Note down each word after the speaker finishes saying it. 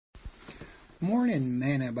Morning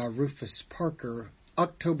Manna by Rufus Parker,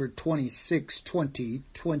 October 26,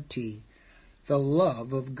 2020. The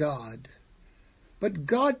love of God. But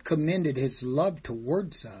God commended his love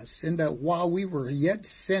towards us, in that while we were yet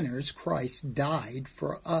sinners, Christ died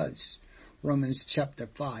for us. Romans chapter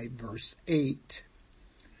 5, verse 8.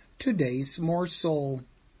 Today's morsel.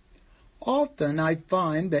 Often I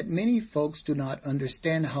find that many folks do not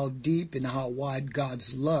understand how deep and how wide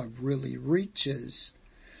God's love really reaches.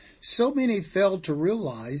 So many fail to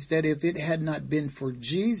realize that if it had not been for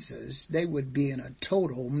Jesus, they would be in a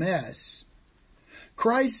total mess.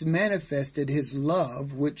 Christ manifested his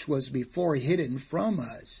love, which was before hidden from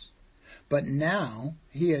us. But now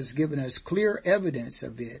he has given us clear evidence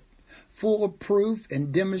of it, full proof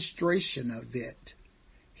and demonstration of it.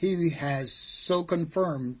 He has so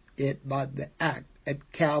confirmed it by the act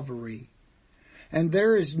at Calvary. And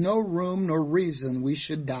there is no room nor reason we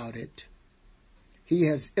should doubt it. He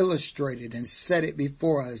has illustrated and set it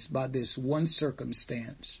before us by this one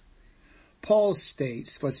circumstance. Paul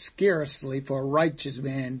states, "For scarcely for a righteous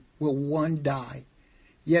man will one die,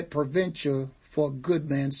 yet peradventure for a good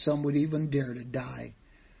man some would even dare to die.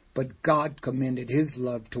 But God commended his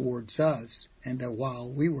love towards us, and that while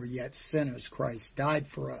we were yet sinners, Christ died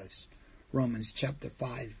for us." Romans chapter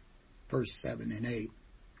 5, verse 7 and 8.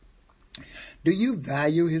 Do you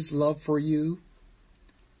value his love for you?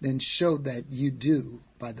 Then show that you do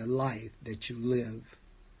by the life that you live.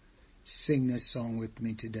 Sing this song with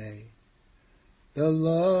me today. The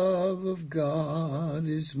love of God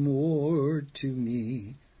is more to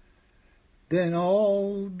me than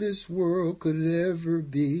all this world could ever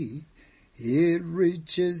be. It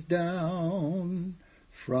reaches down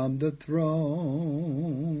from the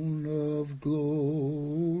throne of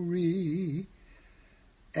glory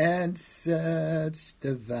and sets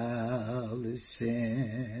the vilest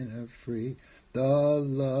sinner free. The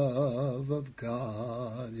love of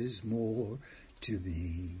God is more to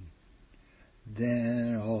me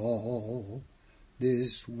than all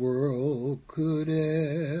this world could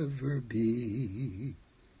ever be.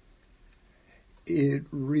 It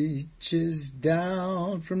reaches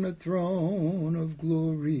down from the throne of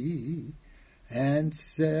glory and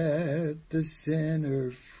set the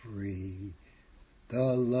sinner free.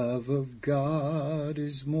 The love of God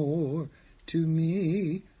is more to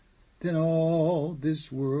me than all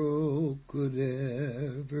this world could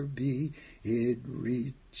ever be. It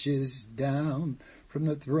reaches down from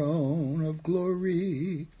the throne of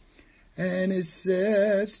glory and it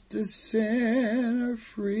sets the sinner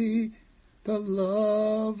free. The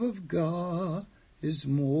love of God is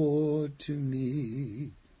more to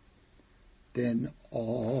me than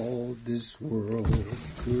all this world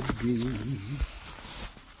could be.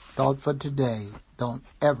 Thought for today: don't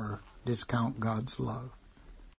ever discount God's love.